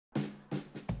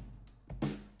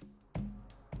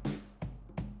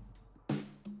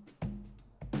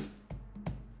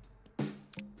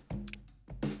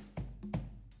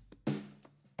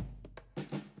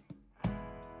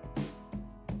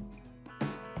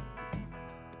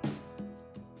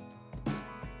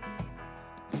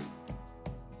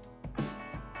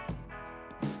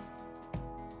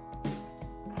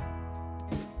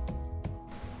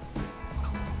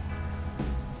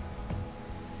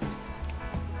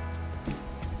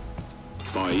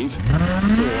5, 4, 3,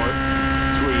 2,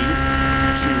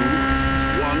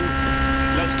 1.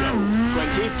 Let's go.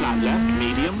 20, flat left,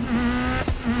 medium.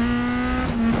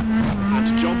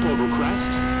 And jump over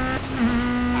crest.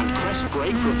 And crest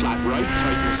brake for flat right,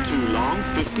 tightens 2 long,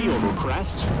 50 over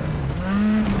crest.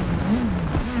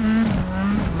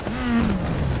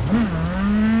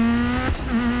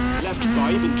 Left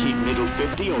 5 and keep middle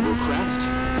 50 over crest.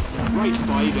 Right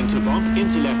 5 into bump,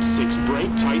 into left 6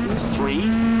 brake, tightens 3.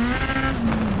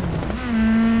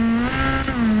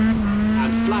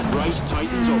 And flat right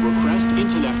tightens over crest,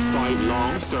 into left 5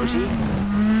 long, 30.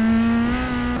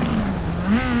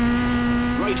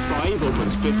 Right 5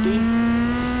 opens 50.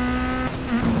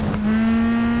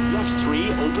 Left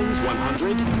 3 opens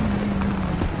 100.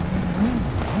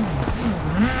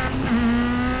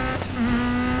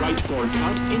 Right 4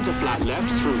 cut into flat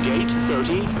left through gate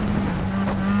 30.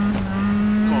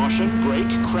 Caution,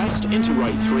 brake, crest into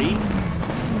right 3.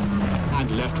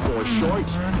 And left 4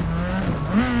 short.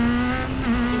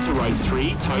 Into right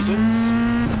 3 tightens.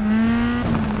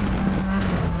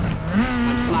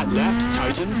 And flat left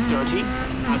tightens 30.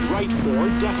 And right 4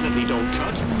 definitely don't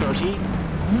cut 30.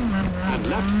 And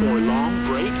left 4 long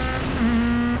brake.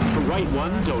 For right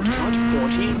 1 don't cut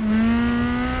 40.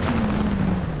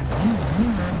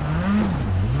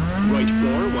 Right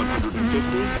 4,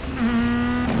 150.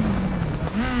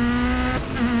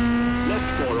 Left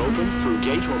 4 opens through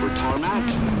gate over tarmac.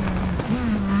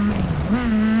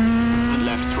 And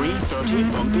left 3, 30,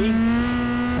 bumpy.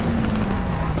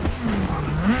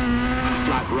 And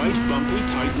flat right, bumpy,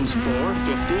 tightens 4,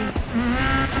 50.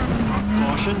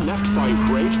 Caution, left 5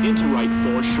 brake, into right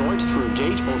 4 short through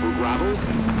gate over gravel.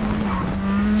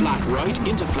 Flat right,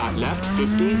 into flat left,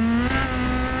 50.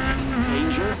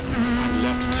 Danger.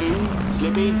 Left 2,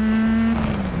 slippy,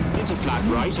 into flat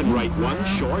right and right 1,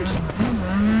 short.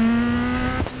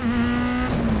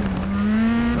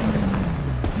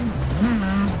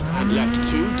 And left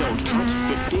 2, don't cut,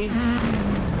 50.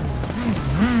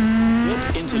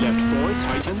 Dip into left 4,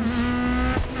 tightens.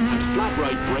 And flat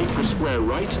right brake for square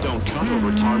right, don't cut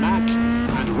over tarmac.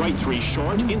 And right 3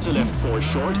 short, into left 4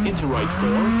 short, into right 4.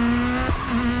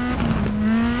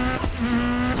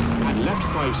 Left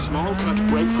 5 small cut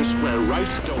brake for square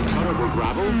right, don't cut over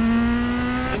gravel.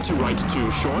 Into right 2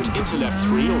 short, into left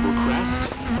 3 over crest.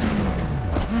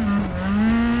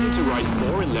 Into right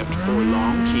 4 and left 4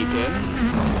 long, keep in.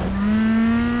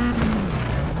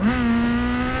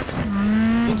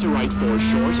 Into right 4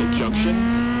 short at junction.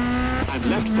 And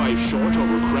left 5 short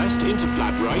over crest, into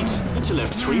flat right. Into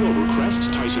left 3 over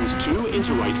crest, tightens 2,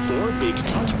 into right 4, big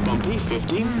cut, bumpy,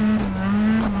 50.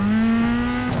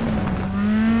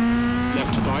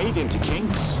 5 into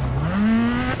kinks.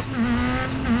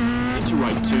 Into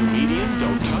right 2 medium,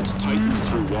 don't cut, tightens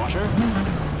through water.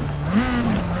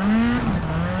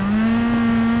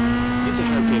 Into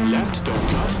hairpin left, don't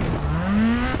cut.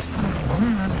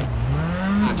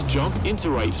 And jump into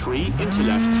right 3, into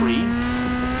left 3.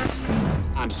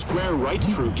 And square right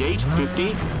through gate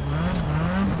 50.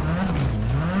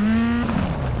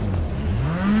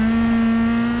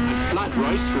 And flat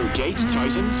right through gate,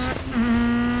 tightens.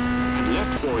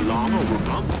 Left 4 long over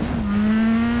bump.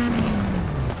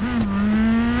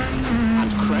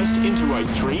 And crest into right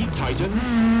 3,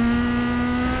 tightens.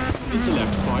 Into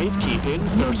left 5, keep in,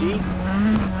 30.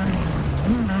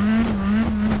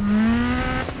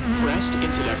 Crest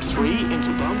into left 3,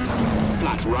 into bump.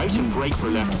 Flat right and brake for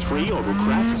left 3 over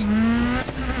crest.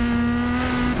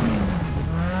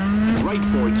 And right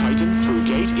 4 tightens through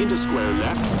gate into square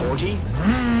left, 40.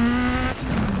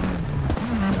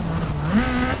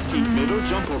 Keep middle,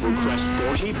 jump over crest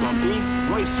 40, bumpy.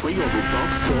 Right 3 over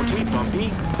bump, 40,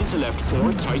 bumpy. Into left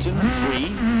 4, tightens 3.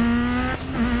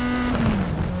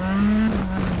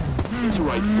 Into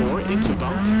right 4, into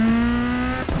bump.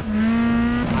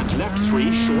 And left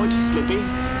 3, short, slippy.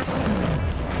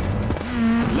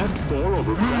 And left 4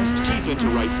 over crest, keep into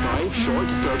right 5, short,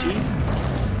 30.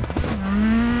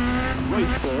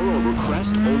 Right 4 over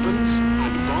crest, opens.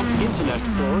 And bump into left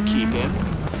 4, keep in.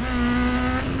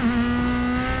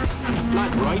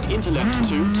 Flat right into left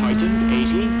 2, tightens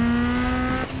 80.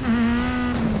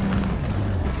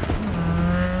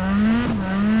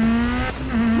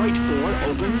 Right 4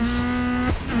 opens.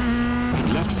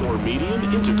 And left 4 medium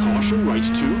into caution, right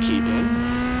 2, keep in.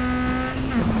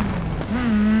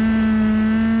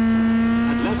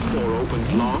 And left 4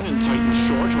 opens long and tightens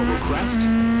short over crest.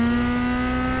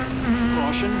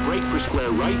 Caution, brake for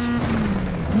square right.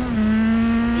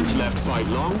 Into left 5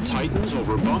 long, tightens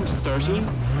over bumps, 30.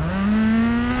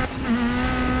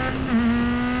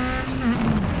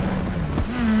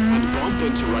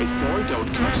 Into right 4,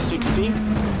 don't cut, 60.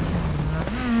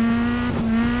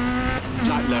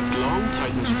 left long,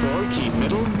 tightens 4, keep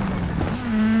middle.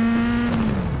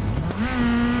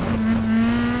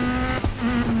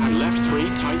 And left 3,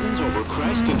 tightens over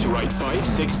crest into right 5,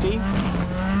 60.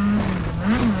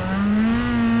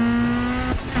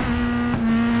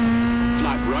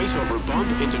 Flat right over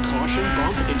bump into caution,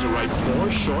 bump into right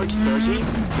 4, short 30.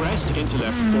 Crest into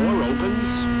left 4,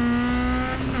 opens.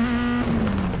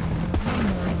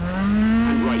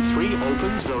 And right 3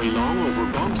 opens, very long over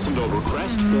bumps and over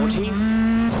crest, 40.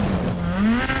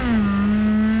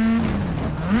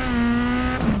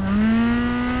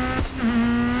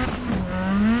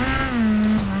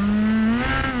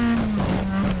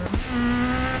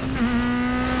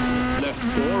 Left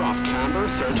 4 off camber,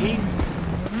 30.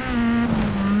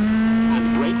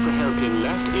 And brake for hairpin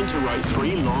left into right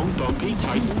 3, long, bumpy,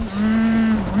 tightens.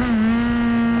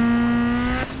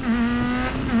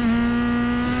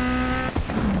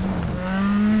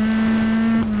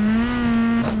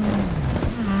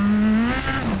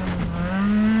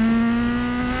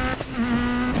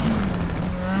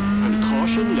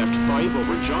 Left 5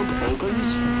 over jump,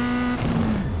 opens.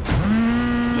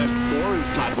 Left 4 and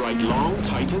flat right long,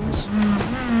 tightens.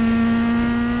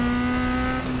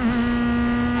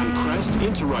 And crest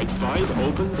into right 5,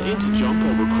 opens into jump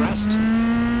over crest.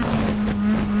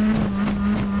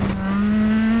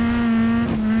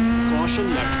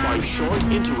 Caution, left 5 short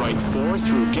into right 4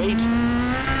 through gate.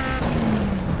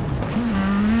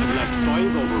 And left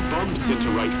 5 over bumps into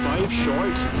right 5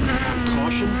 short. And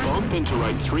caution, bump into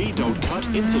right 3, don't cut,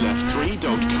 into left 3,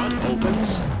 don't cut,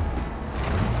 opens.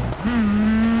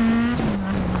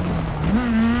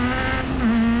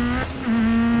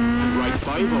 And right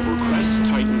 5 over crest,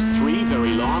 tightens 3,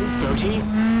 very long, 30.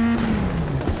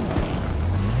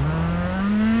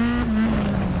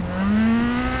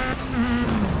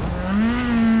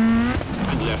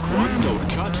 And left 1, don't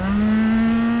cut.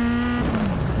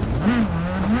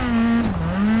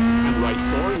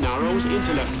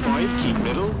 Into left 5, keep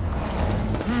middle.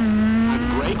 And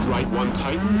brake, right 1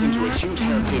 tightens into acute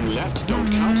hairpin left, don't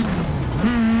cut.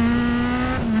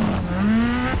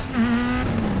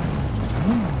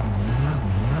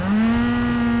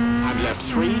 And left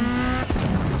 3.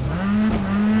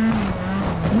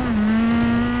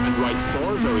 And right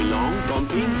 4, very long,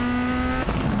 bumpy.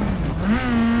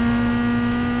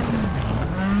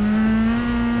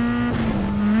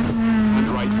 And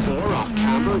right 4 off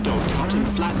camber, don't cut, and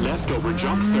flat left over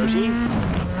jump, 30.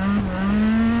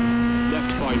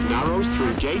 Left 5 narrows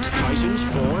through gate, tightens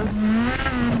 4.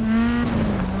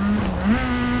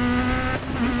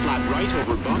 And flat right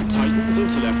over bump, tightens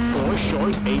into left 4,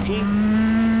 short, 80.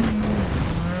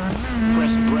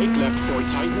 Pressed brake, left 4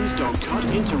 tightens, don't cut,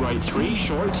 into right 3,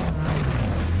 short.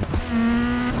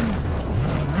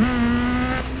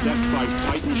 Left 5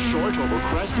 tightens, short over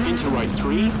crest, into right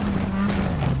 3.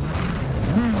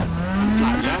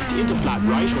 Flat left into flat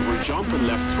right over jump and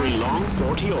left 3 long,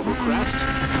 40 over crest.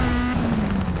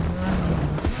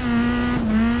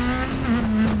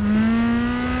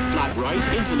 Flat right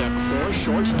into left 4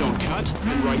 short, don't cut,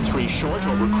 and right 3 short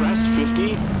over crest,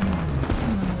 50.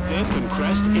 Dip and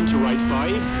crest into right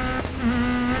 5.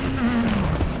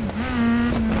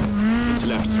 Into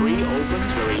left 3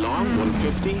 opens, very long,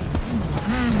 150.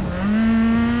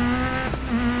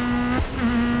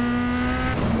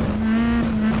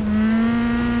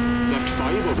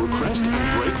 Over crest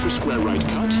and brake for square right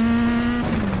cut.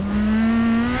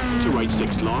 Into right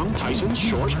 6 long, tightens,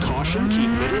 short, caution, keep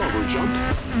middle over jump.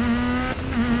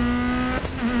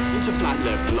 Into flat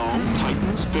left long,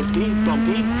 tightens, 50,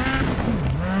 bumpy.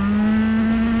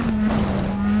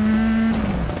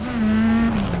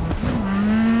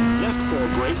 Left 4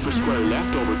 brake for square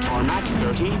left over tarmac,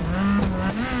 30.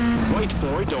 Right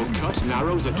 4, don't cut,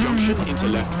 narrows at junction into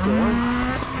left 4.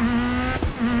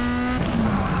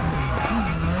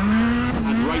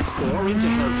 Right 4 into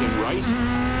hairpin right.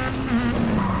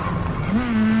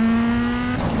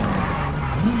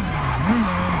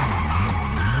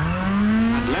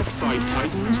 And left 5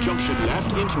 tightens, junction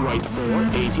left into right 4,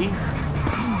 80.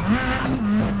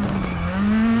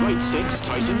 Right 6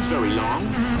 tightens, very long.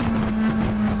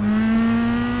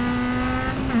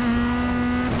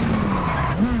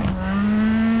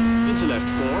 Into left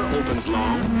 4, opens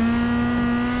long.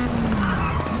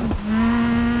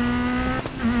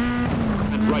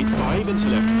 Right 5 into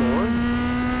left 4.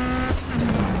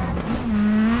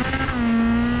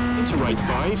 Into right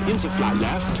 5, into flat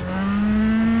left.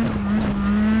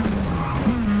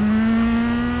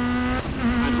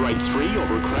 And right 3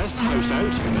 over crest, house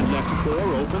out, and left 4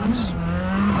 opens.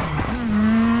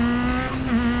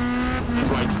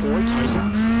 And right 4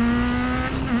 tightens.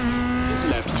 Into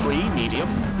left 3, medium.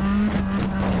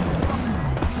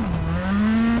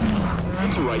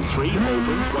 into right 3,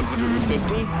 opens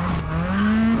 150.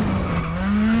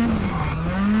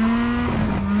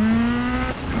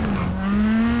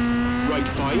 Right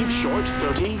 5, short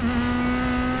 30.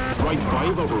 Right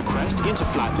 5 over crest into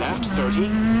flat left 30.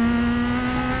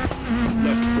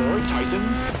 Left 4,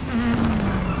 tightens.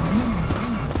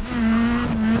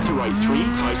 Into right 3,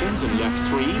 tightens and left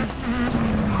 3.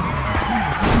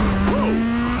 Whoa!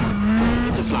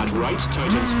 Into flat right,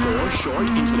 tightens 4, short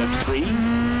into left 3.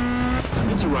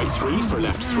 Into right 3 for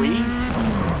left 3.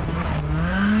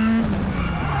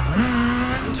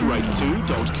 Into right 2,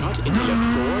 don't cut, into left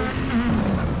 4.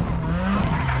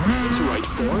 Into right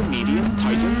 4, medium,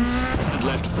 tightens, and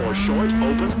left 4 short,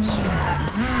 opens.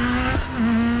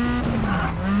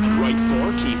 And right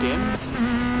 4, keep in.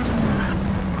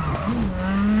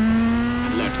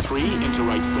 And left 3, into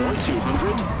right 4,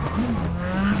 200.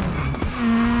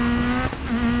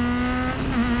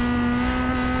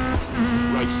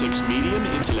 Right 6, medium,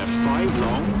 into left 5,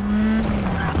 long.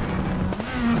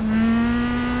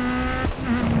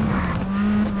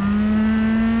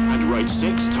 And right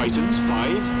 6, tightens,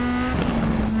 5.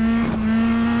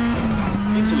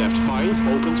 Into left 5,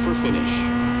 opens for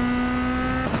finish.